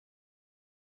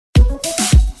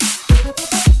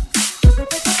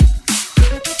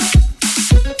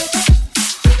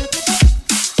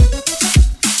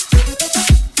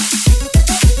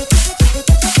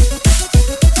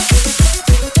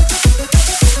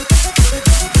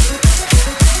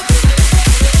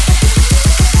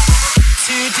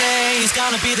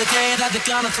they're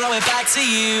gonna throw it back to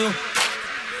you.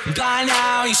 By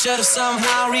now, you should have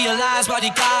somehow realized what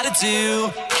you gotta do.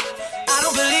 I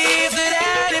don't believe that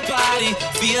anybody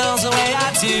feels the way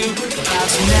I do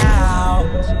about you now.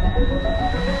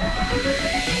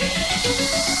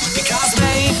 Because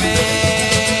maybe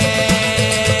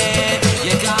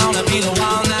you're gonna be the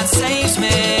one that saves me.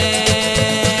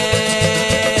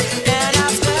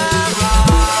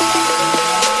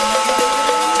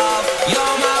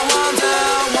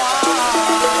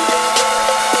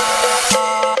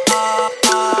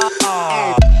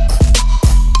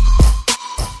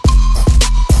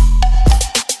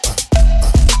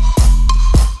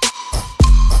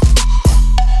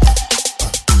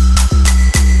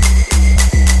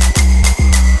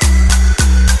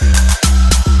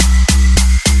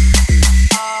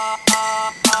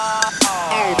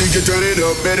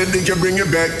 Better DJ bring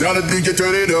it back, tell the DJ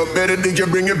turn it up. Better DJ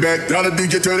bring it back, tell the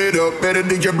DJ turn it up. Better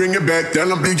DJ bring it back, tell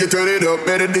them DJ turn it up.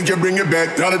 Better DJ bring it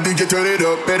back, tell the DJ turn it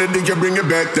up. Better DJ bring it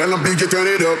back, tell them DJ turn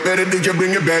it up. Better DJ bring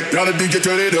it back, tell the DJ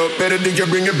turn it up. Better DJ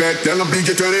bring it back, tell them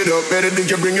DJ turn it up. Better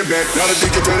DJ bring it back, tell the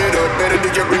DJ turn it up. Better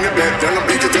DJ bring it back, tell them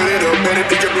DJ turn it up. Better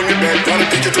DJ bring it back, tell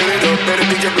the DJ turn it up. Better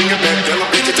DJ bring it back, tell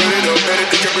them DJ turn it up. Better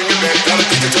DJ bring it back, tell the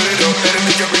DJ turn it up. Better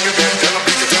DJ bring it back, tell them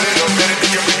DJ turn it up. Better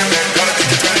DJ bring it back, tell the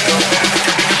DJ turn it up.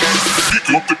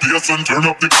 Pick up the bass and turn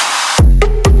up the.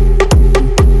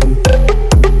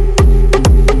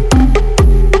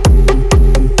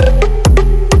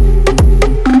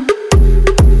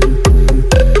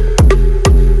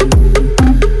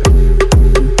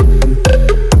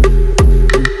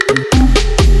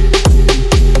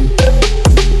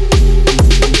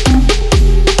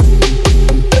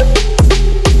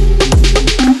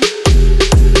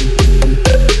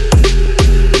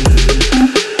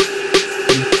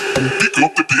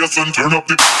 And turn up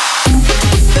the.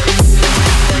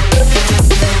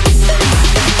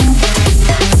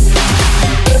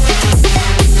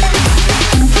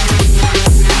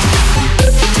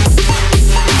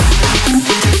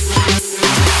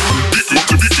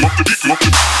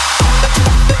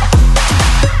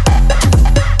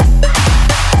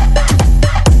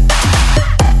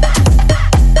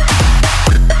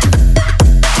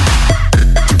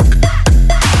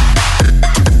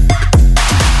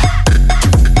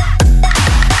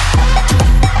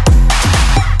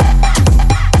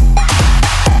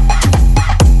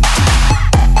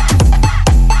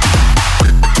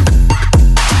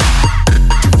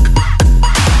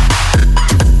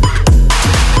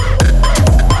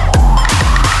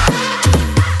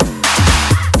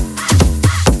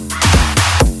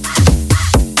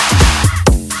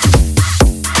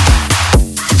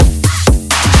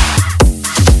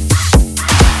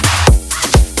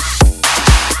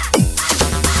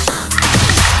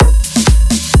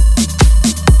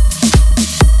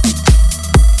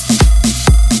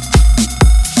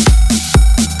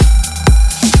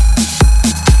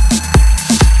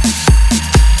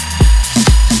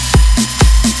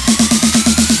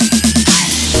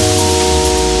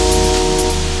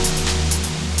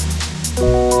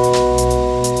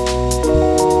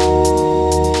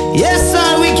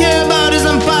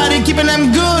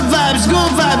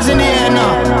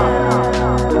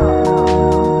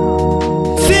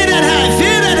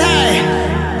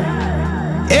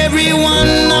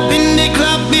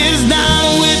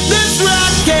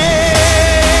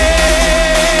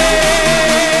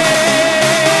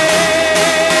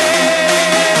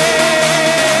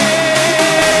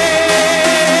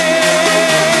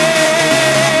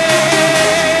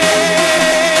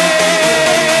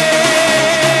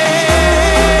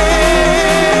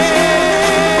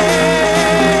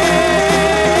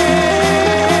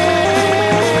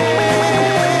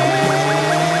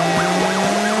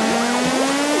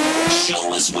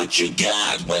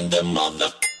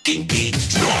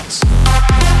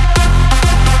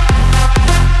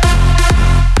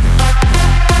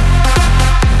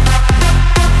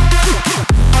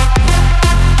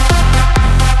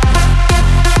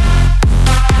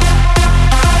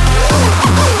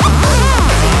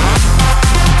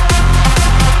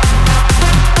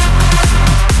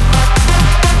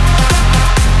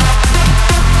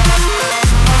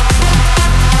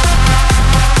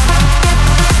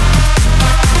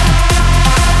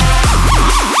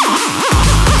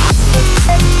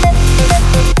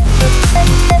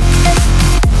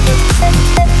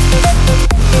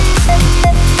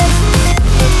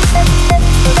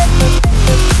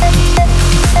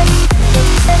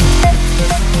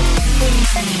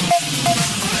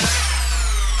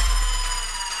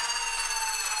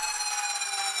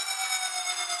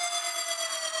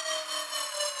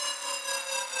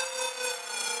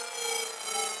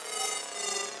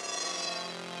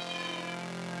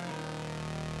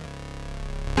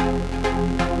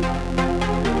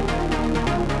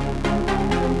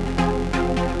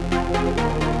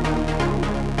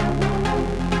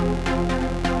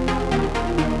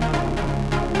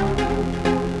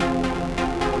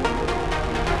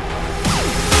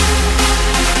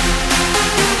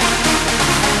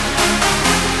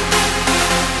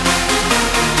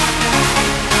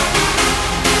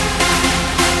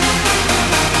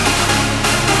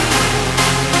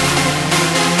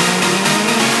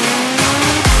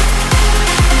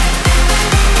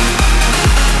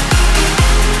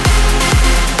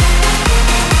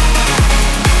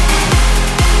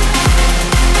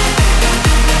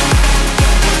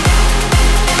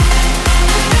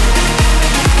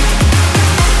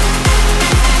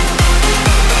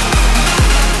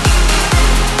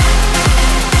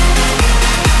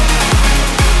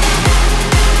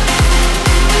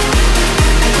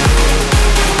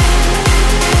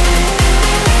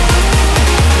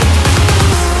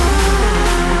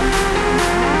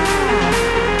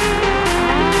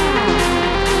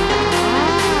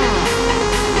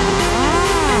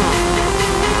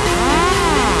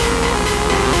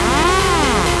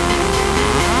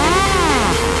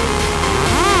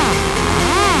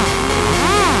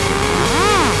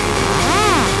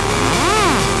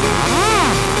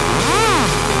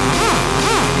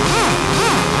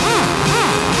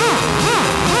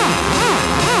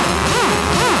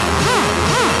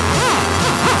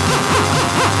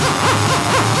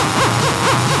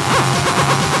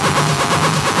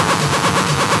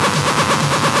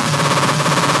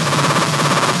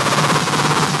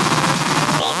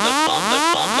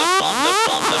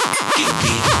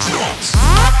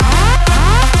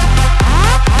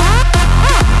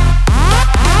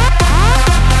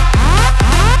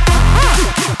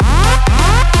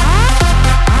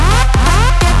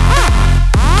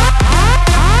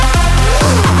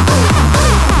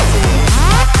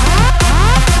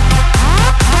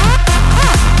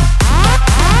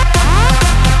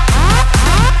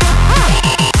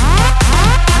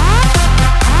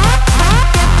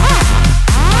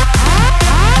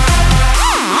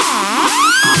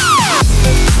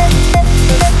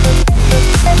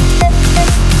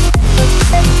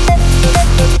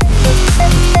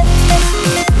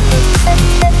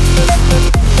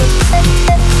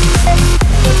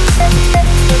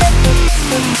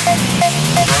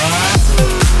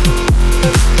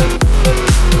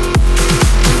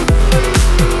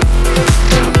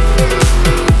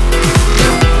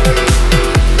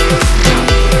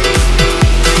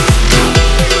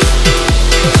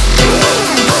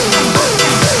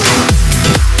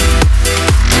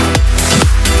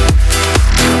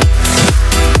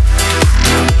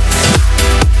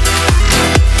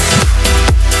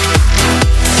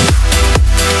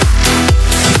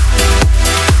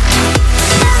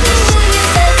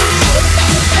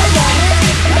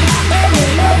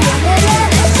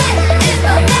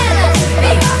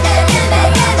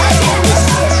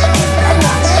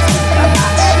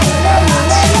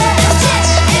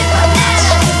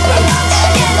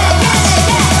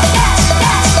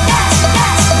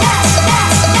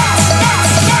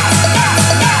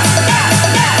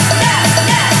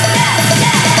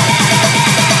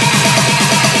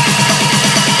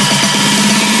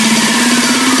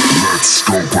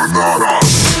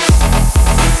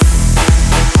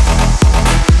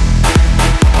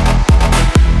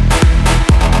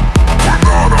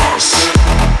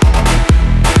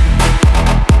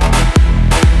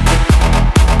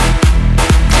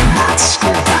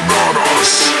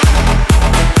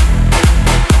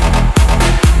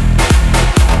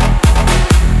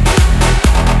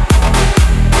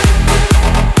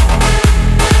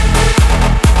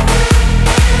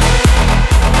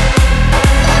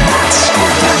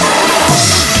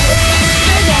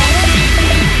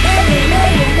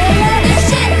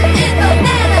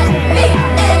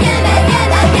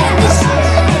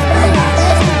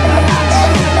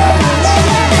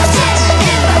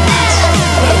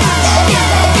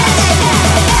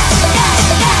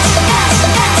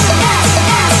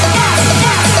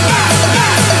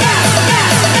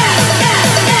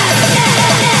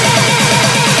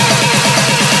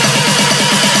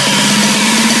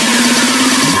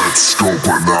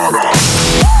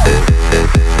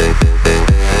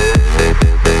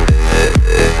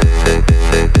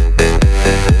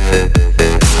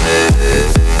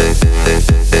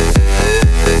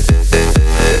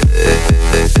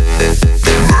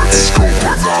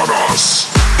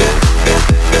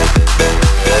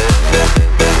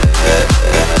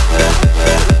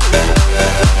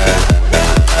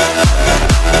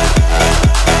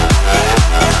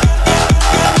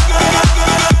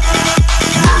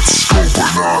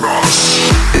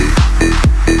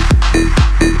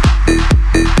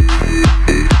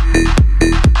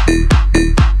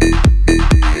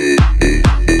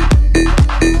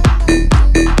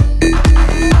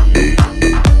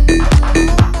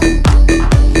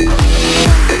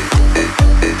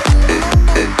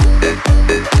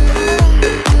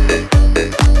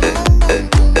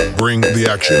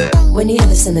 When you hear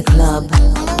this in the club,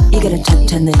 you gotta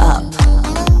turn it up.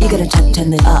 You gotta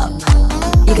turn it up.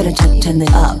 You gotta turn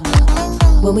it up.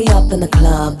 When we up in the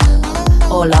club,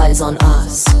 all eyes on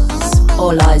us.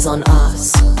 All eyes on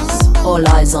us. All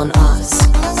eyes on us.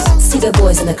 See the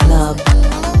boys in the club,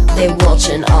 they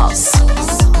watching us.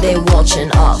 They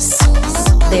watching us.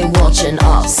 They watching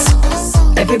us.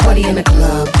 Everybody in the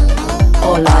club,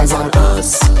 all eyes on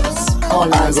us.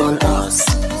 All eyes on us.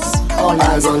 All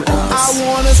eyes on us. I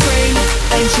wanna scream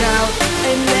and shout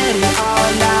and let it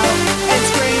all out. And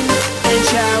scream and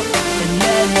shout and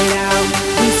let it out.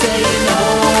 We saying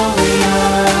oh, we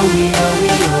are, we are, we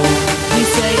are. We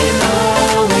saying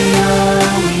oh, we are,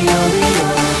 we are, we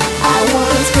are. I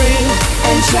wanna scream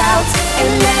and shout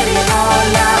and let it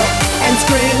all out. And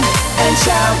scream and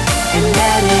shout and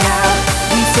let it out.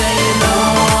 We saying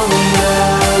oh, we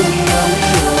are, we are,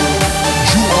 we are.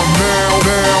 You are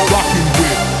now rocking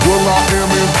with Will I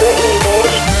Am in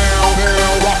Portland.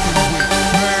 Now rocking with.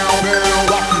 Now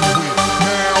rocking with.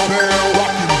 Now rocking with. Now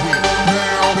rocking with.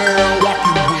 Now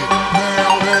rocking with.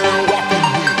 Now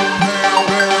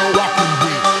rocking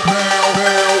with.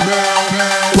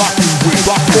 Now rocking with.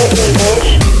 Rocking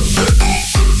with.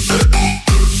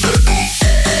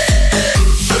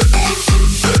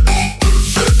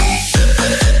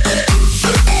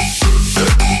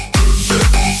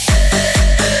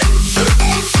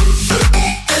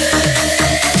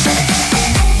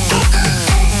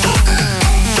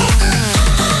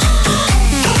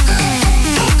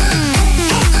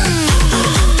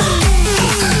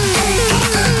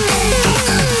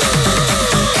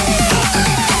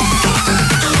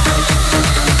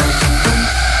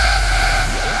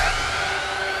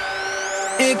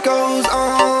 It goes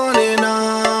on and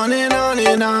on and on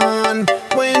and on.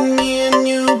 When me and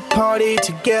you party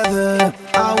together,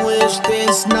 I wish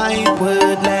this night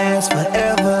would last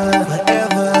forever,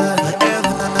 forever,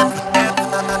 forever, forever.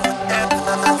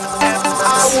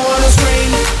 I wanna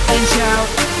scream and shout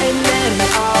and let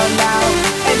it all out.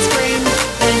 And scream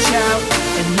and shout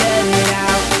and let it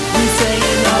out. We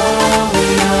saying oh, we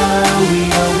are, we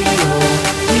are, we are.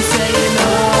 We saying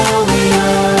oh, we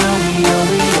are, we are,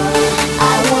 we are.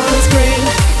 I wanna scream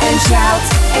and shout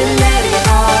and let it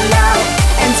all out.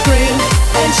 And scream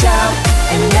and shout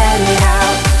and let it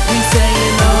out. We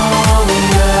saying oh, we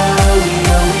are, we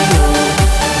are, we are.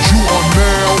 You are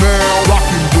now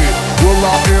rocking with Will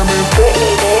I Am in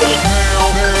Portland.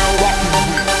 Now rocking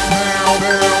with. Now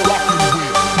rocking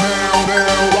with. Now rocking with.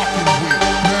 Now rocking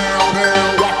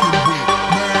with. Now rocking with.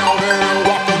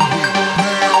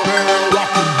 Now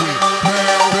rocking with.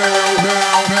 Now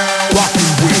rocking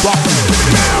with. Rocking with.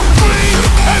 Now scream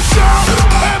and shout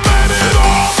and let it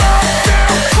all out.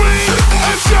 Now scream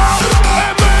and shout and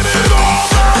let it all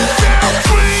out. Now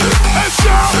scream and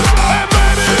shout and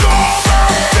let it all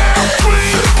out. Now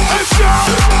scream and shout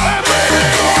and let it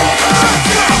all out.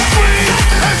 Now scream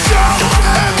and shout and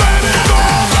let it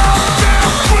all out. Now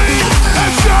scream and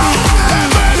shout and let it all out. Now scream and shout and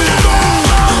let it all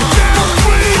out. Now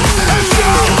scream and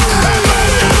shout and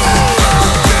let it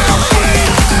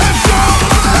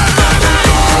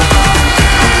all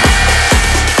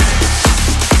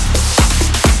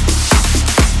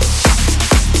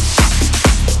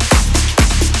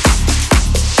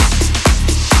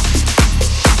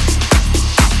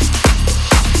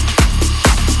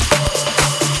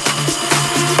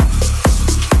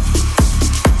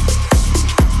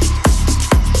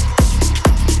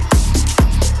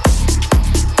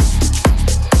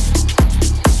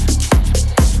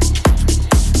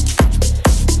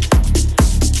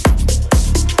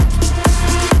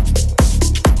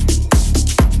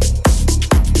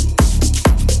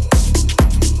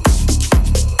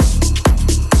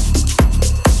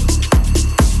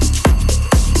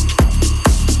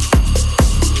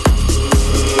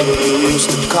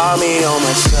Call me on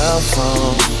my cell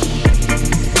phone.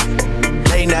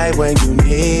 Late night when you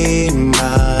need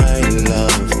my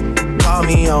love. Call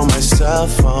me on my cell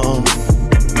phone.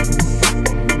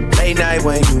 Late night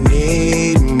when you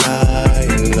need my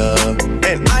love.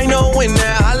 And I know when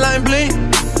that hotline blink,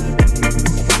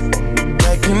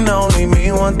 that can only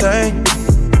mean one thing.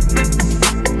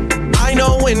 I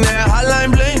know when that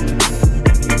hotline blink,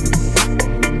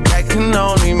 that can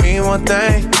only mean one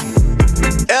thing.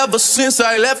 Ever since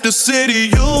I left the city,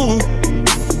 you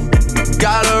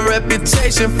got a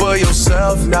reputation for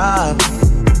yourself now.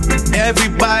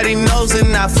 Everybody knows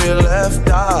and I feel left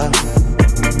out.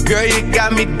 Girl, you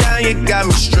got me down, you got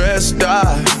me stressed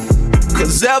out.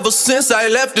 Cause ever since I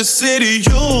left the city,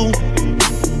 you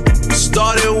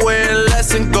started wearing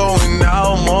less and going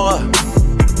out more.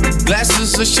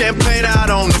 Glasses of champagne out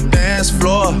on the dance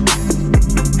floor.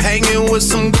 Hanging with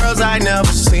some girls I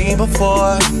never seen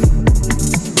before.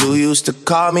 You used to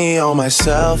call me on my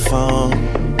cell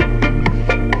phone.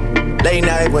 Late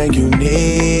night when you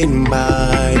need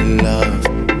my love.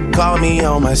 Call me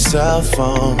on my cell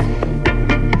phone.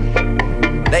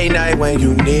 Late night when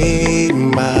you need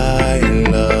my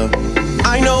love.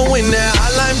 I know when that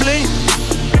hotline blink,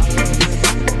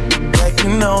 that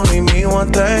can only mean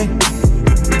one thing.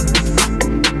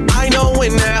 I know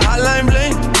when that hotline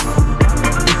blink,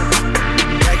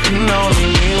 that can only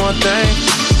mean one thing.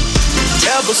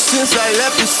 Ever since I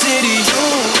left the city,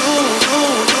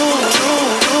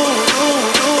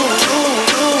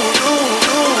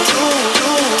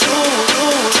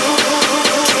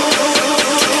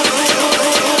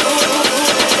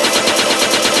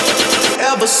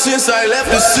 ever since I left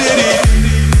the city.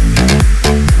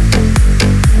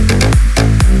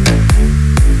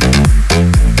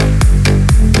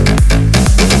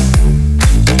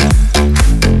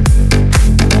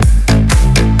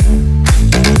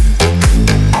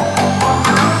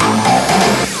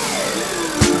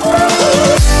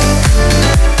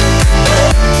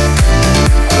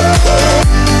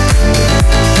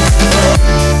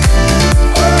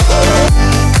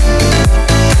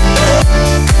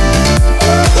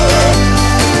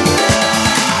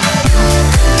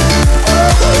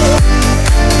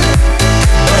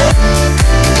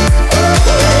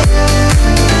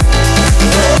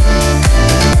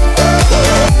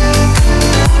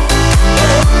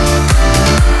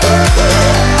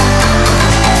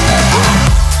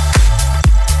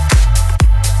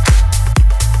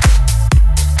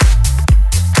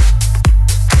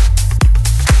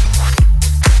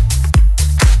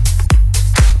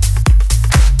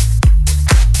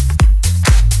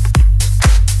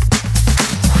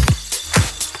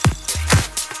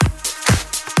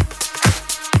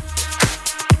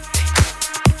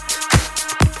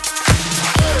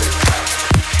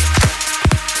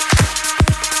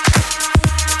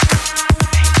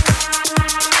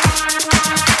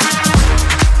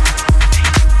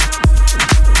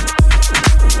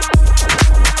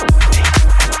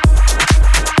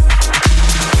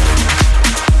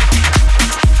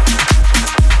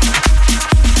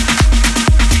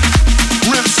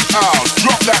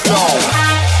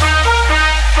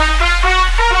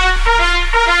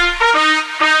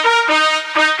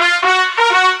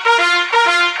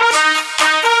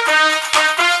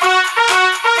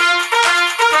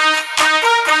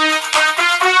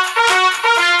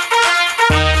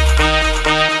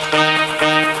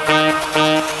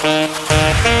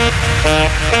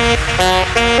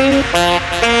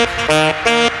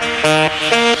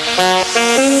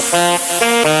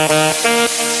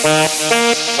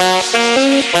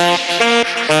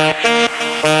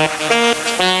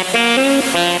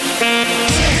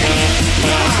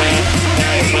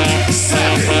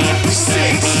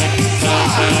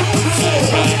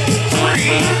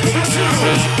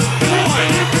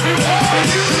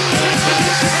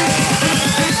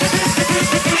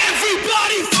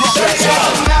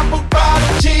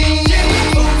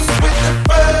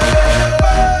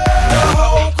 The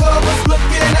whole club was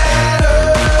looking at her.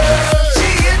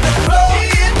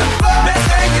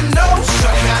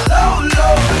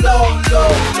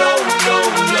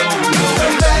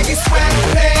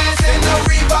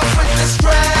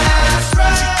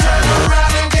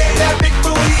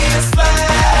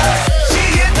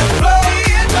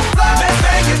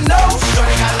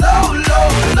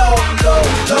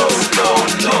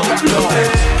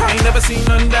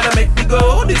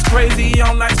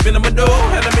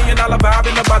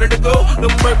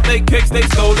 Them birthday cakes, they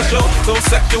stole the show. So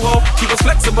sexual, she was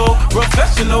flexible,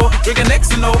 professional, drinking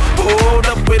Xano. Hold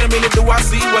up, wait a minute, do I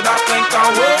see what I think I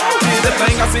will? Here's the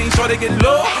thing I seen, sure they get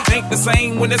low. Ain't the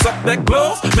same when it's up that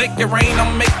close. Make it rain,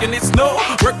 I'm making it snow.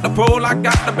 Work the pole, I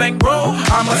got the bankroll.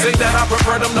 I'ma say that I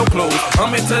prefer them no clothes.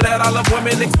 I'm into that, I love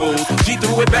women exposed. She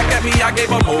threw it back at me, I gave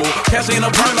her more. Cash ain't a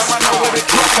burn up, I know where it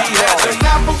took. She had the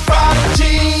apple bottom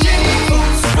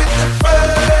jeans with the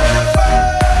fur.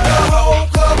 The whole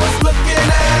club was looking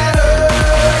at her.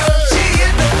 She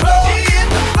hit the floor,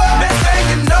 next thing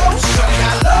you know, she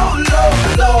got low.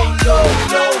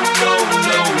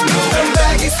 Them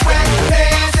baggy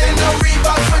sweatpants and the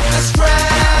Reeboks with the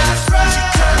straps. She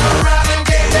turned around and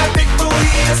gave that big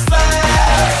booty a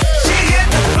slap. She hit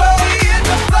the floor,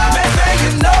 next thing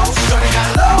you know, she got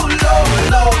low.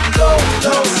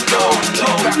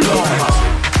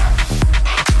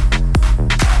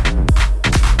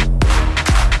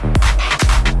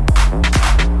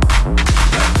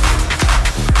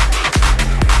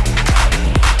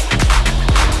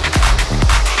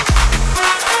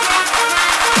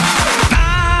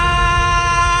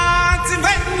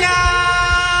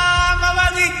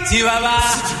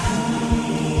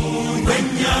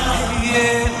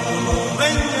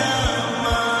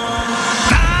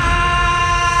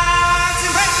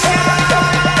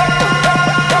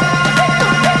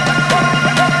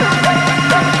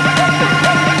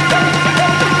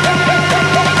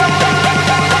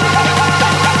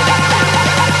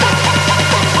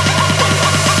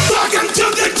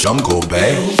 Jungle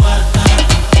Bay.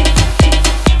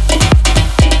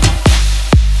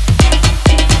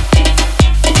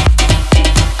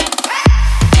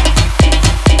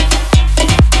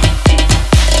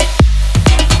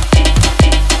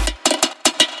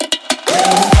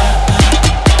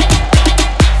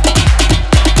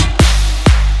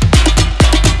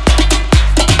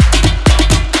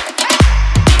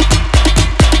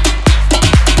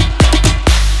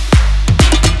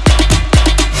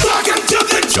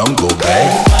 Jungle Bay.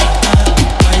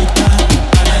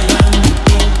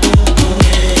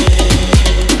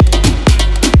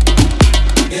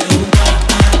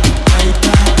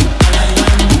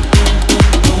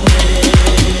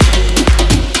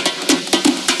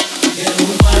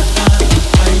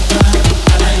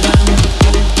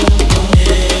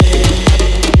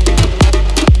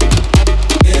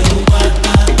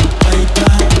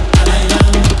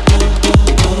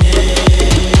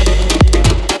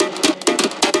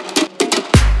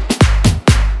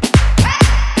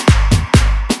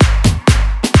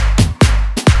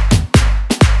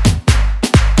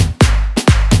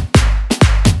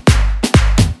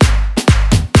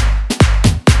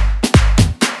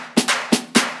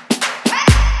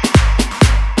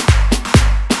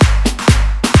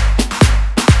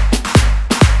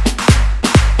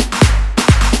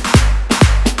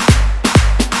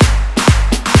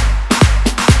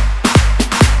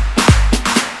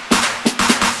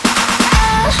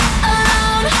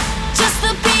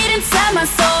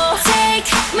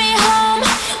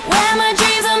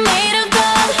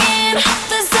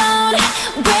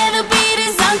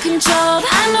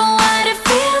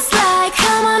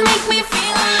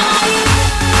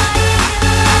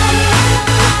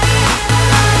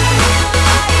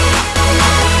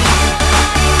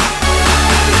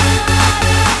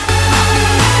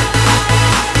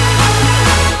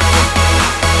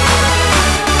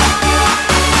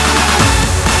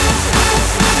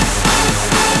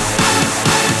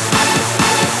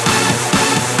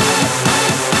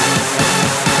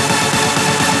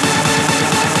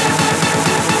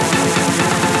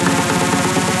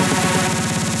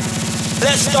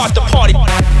 Let's start the party.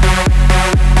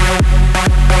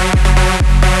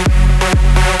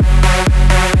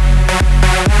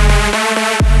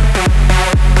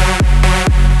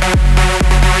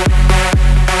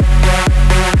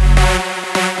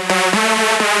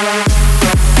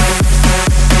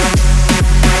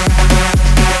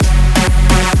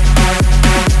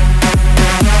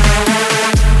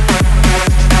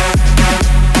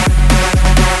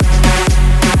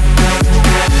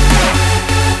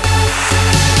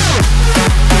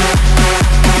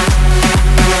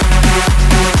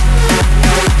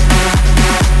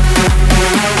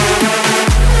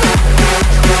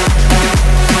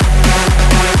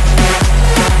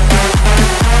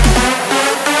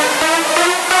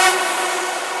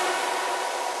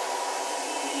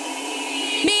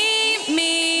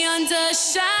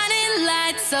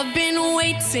 I've been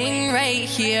waiting right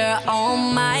here all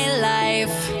my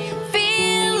life.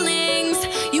 Feelings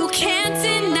you can't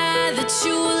deny that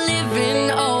you live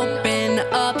in. Open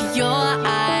up your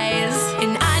eyes,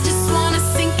 and I just wanna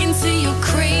sink into your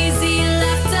crazy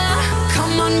laughter.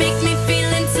 Come on, make me feel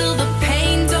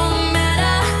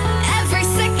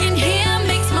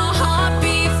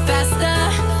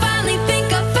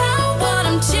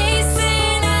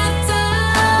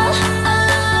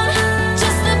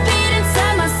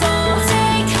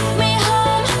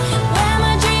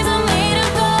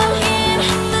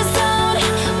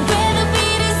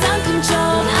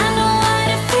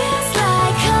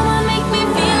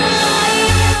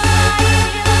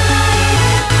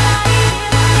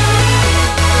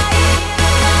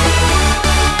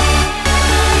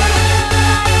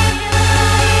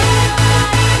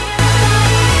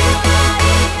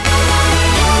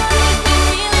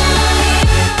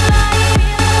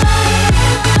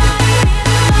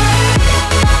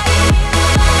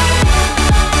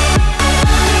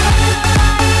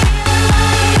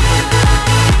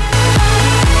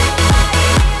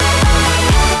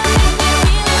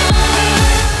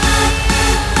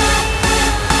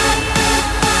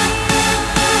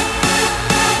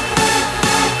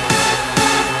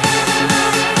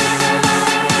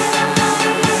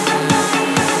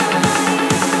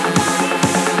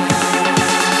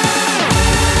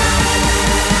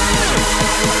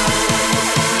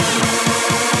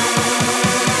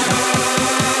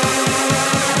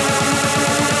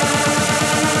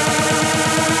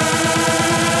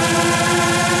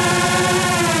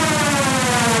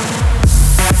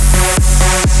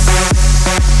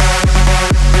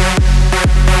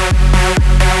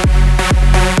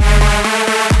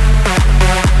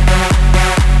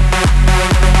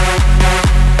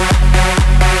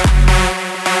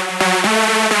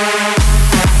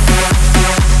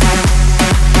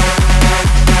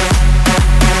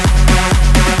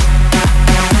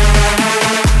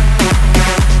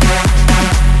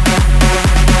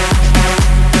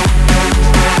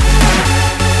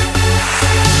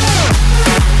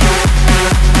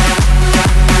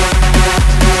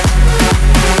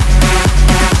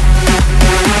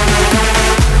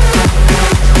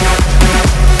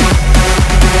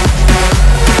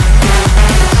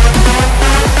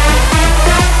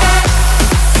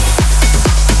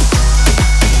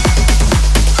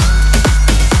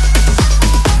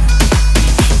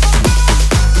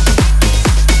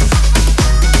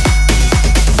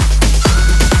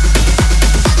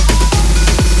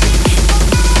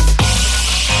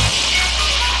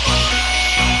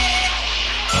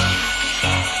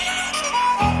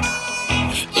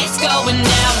going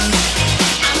down.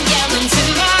 I'm yelling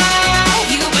timber.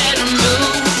 You better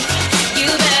move. You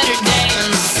better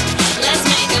dance. Let's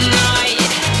make a night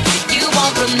you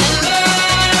won't remember.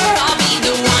 I'll be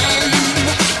the one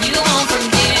you won't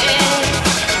forget.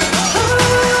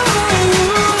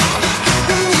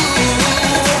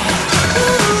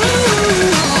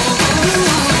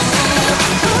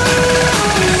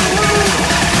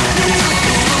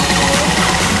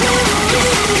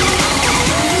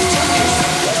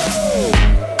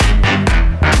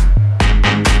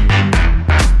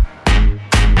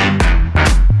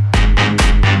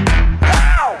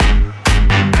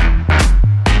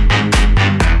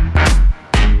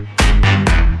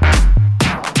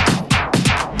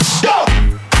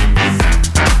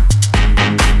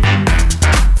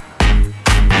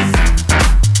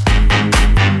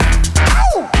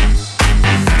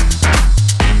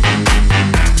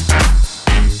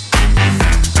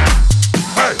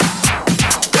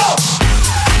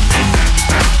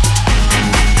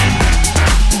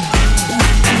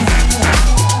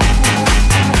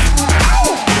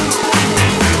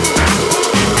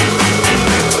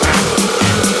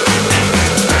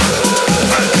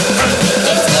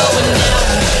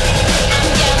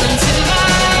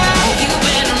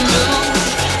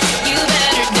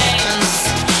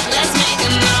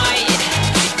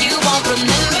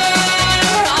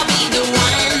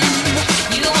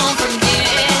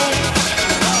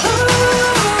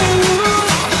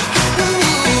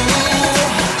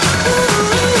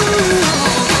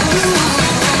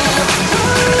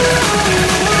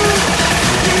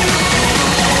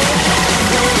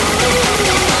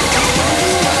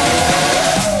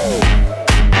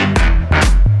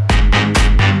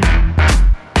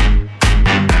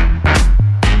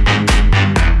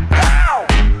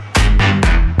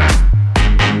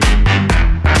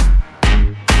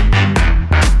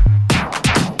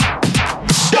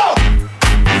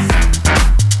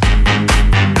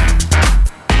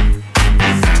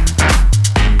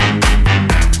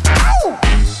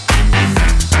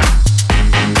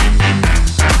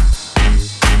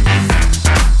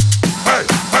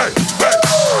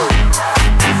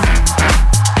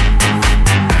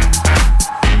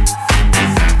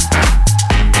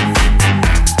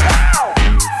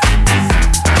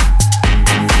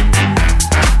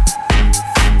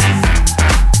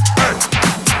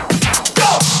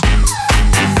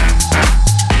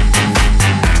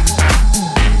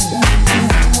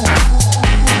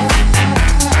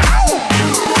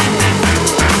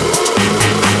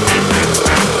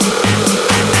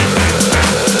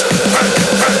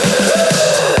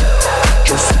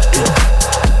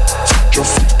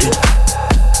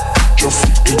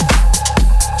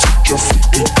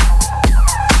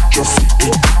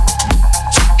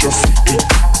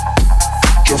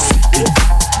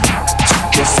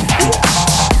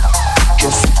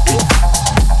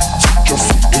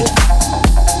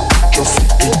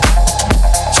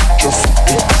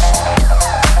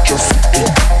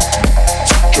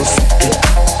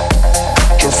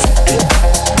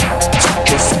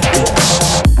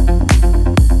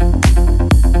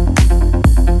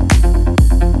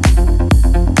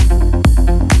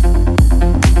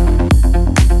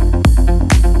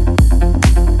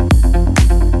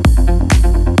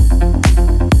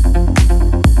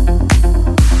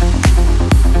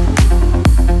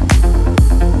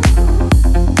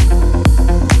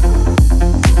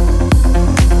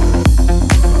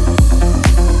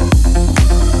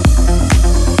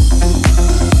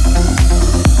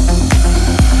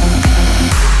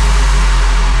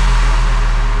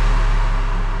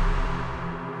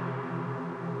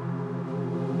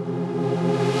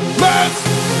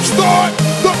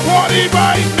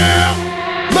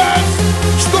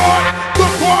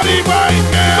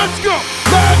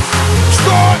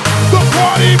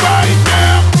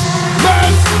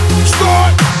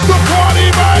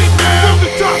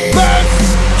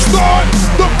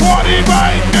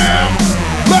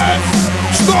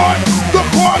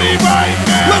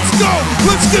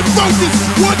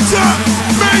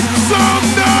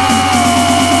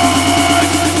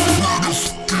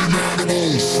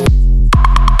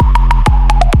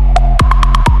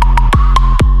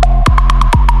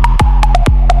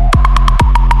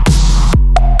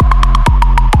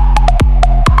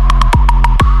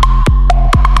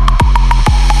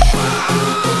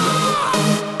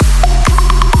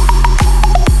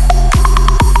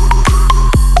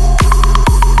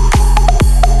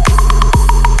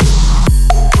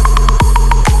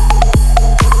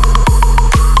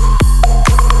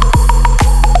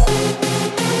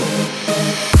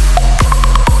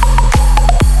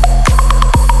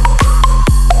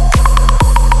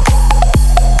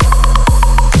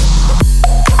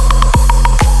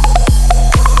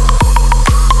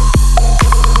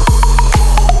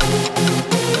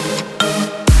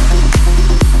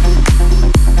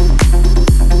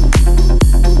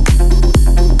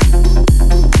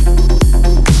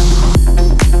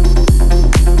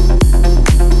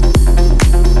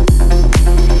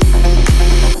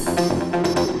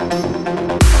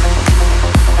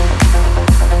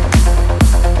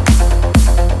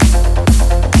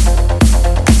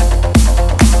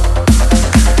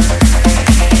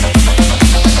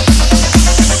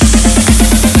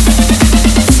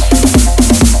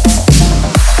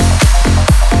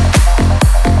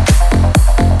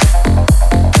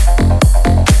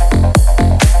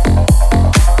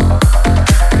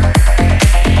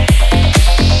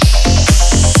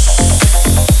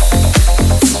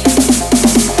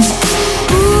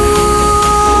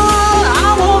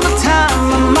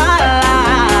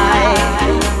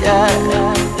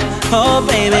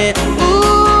 baby.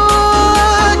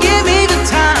 Ooh, give me the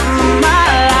time of my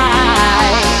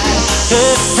life.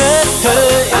 Hey, hey,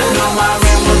 hey. I know my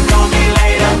rent was gonna be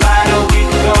late about a week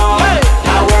ago.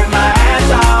 I worked my ass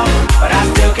off, but I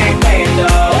still can't pay it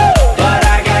though. But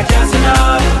I got just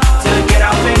enough to get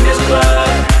off in this club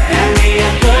and have me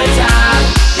a good time.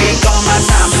 Think all my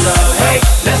time is up. Hey,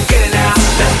 let's get it now.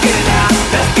 Let's get it now.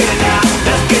 Let's get it now.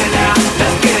 Let's get it now.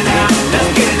 Let's get it now.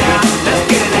 Let's get it now. Let's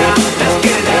get it now. Let's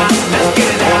get it now. Let's get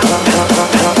it now. Let's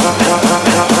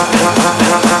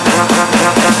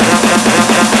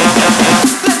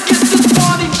get this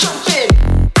party jumping.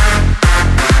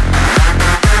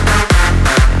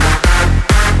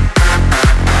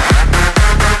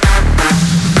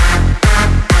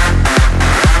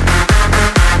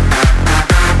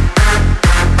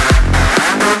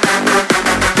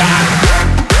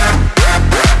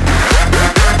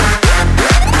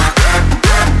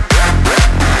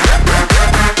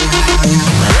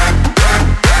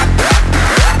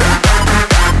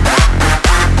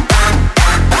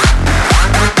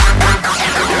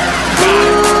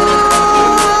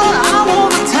 I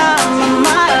want the time of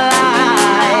my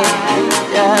life.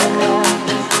 Yeah.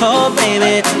 Oh,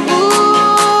 baby.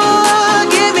 Ooh,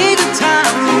 give me the time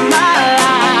of my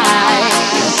life.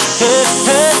 Hey,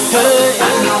 hey, hey. I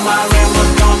know my rent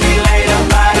was gonna be late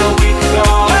about a week ago.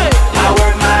 I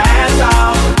worked my ass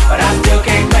off, but I still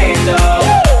can't pay it though.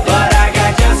 But I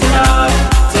got just enough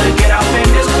to get off in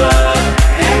this club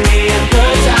and have me a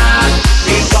good time.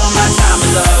 Think all my time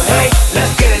is up. Hey,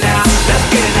 let's get it now. Let's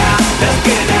get it now. Let's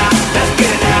get it now. Let's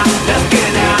get it now. Let's get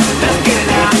it now. Let's get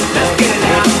it now. Let's get it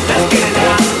now. Let's get it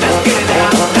now. Let's get it now.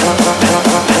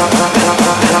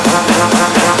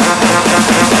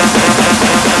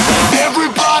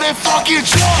 Everybody fucking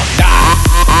jump!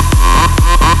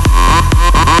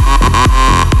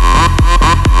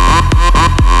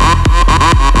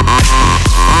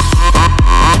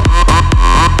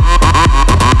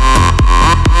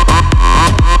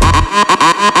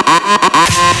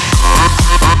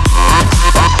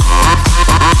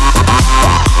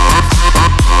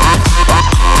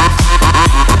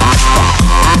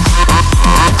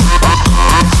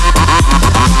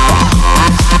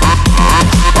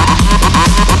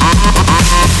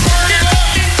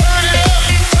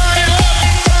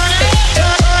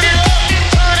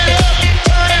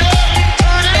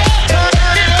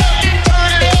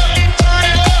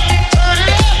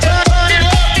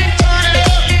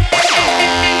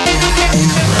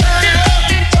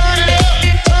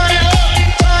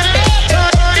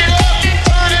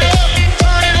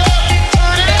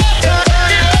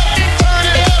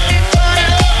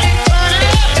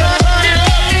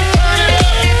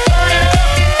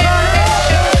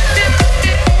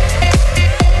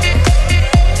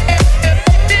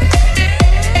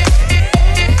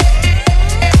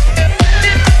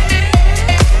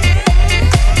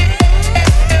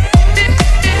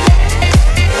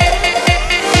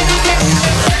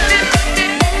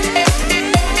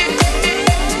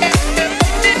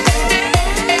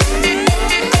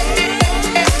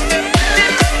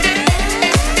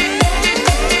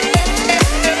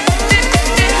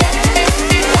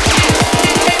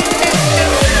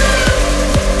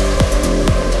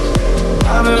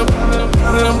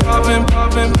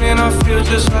 Popping, man, I feel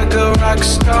just like a rock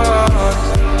star.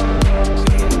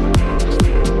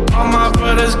 All my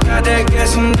brothers got that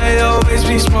gas and they always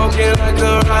be smoking like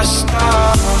a rock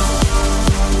star.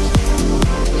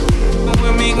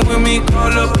 When me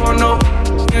call up on no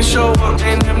and show up,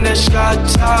 and them the shot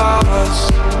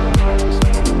toss.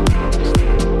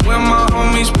 When my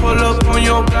homies pull up on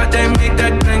your block, they make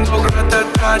that thing go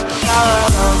grata-ta-ta.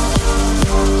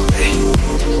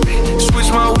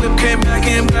 Switch my whip, came back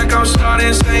in black, I'm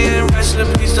starting saying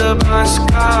recipes to Bon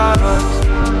Scott.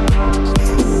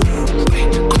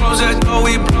 Close that door,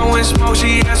 we blowing smoke,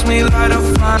 she asked me light a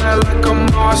fire like I'm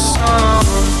awesome.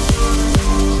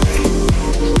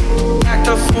 Act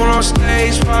a fool on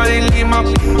stage, probably leave my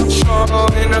show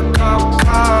in a cop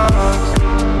car.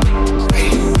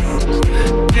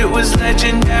 It was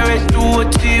legendary, through a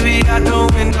TV out the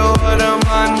window of the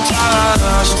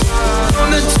montage. On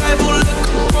the table,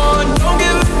 looking for, don't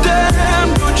give a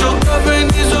damn. Don't your girlfriend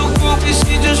is a groupie,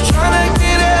 she just tryna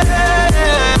get in.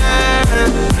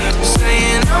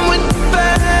 Saying I'm with the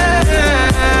band.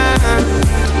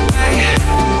 Hey,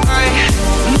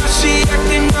 now she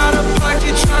acting out of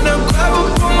pocket, tryna grab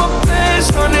up on my pants.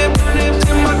 100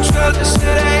 in my trailer,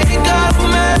 said I ain't got a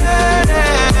man.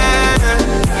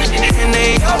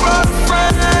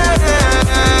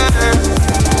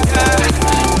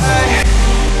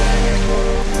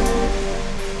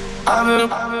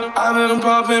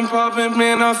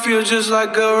 I feel just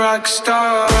like a rock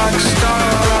star, rock star,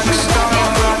 rock star,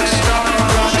 rock star,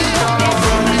 rock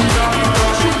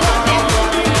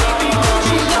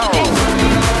star,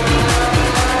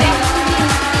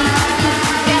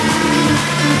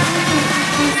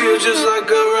 feel just like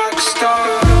a rock star.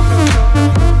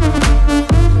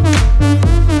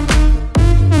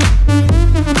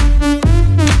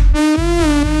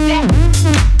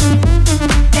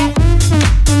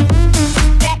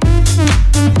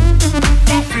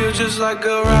 Just like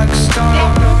a rock star.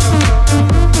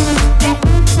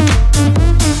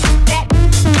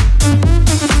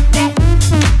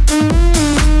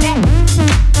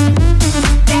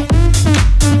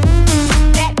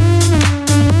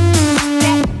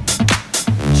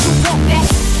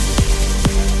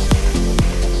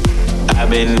 I've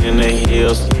been in the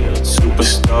hills,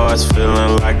 superstars,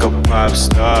 feeling like a pop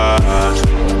star.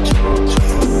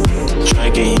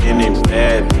 Drinking Henny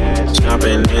bad,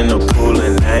 jumping in the pool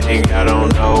and I ain't got on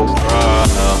no bra.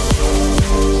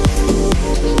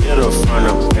 Hit her front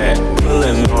or back,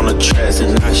 pulling on the tracks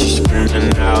and now she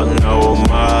screaming out no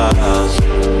more.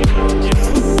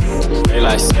 They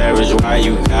like Savage, why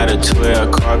you got a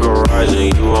 12-car garage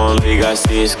and you only got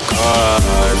 6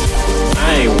 cars? I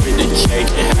ain't with the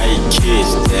cake and how you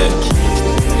kiss that.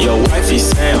 Your wifey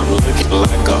say I'm looking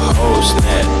like a whole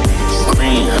snap.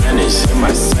 Green honey's in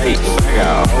my safe, I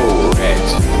got old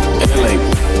racks. LA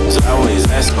always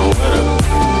asking what up.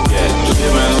 Yeah,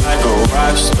 living like a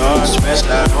rock star, smashed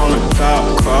out on a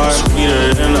cop car,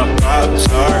 sweeter than a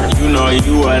Pop-Tart. You know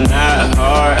you are not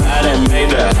hard, I done made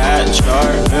the hot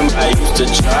chart. Remember I used to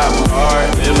chop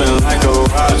hard, living like a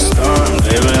rock star,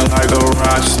 living like a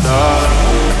rock star.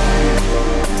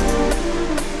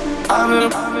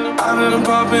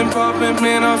 I've been popping,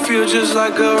 man, I feel just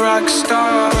like a rock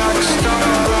star, rock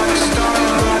star, rock star.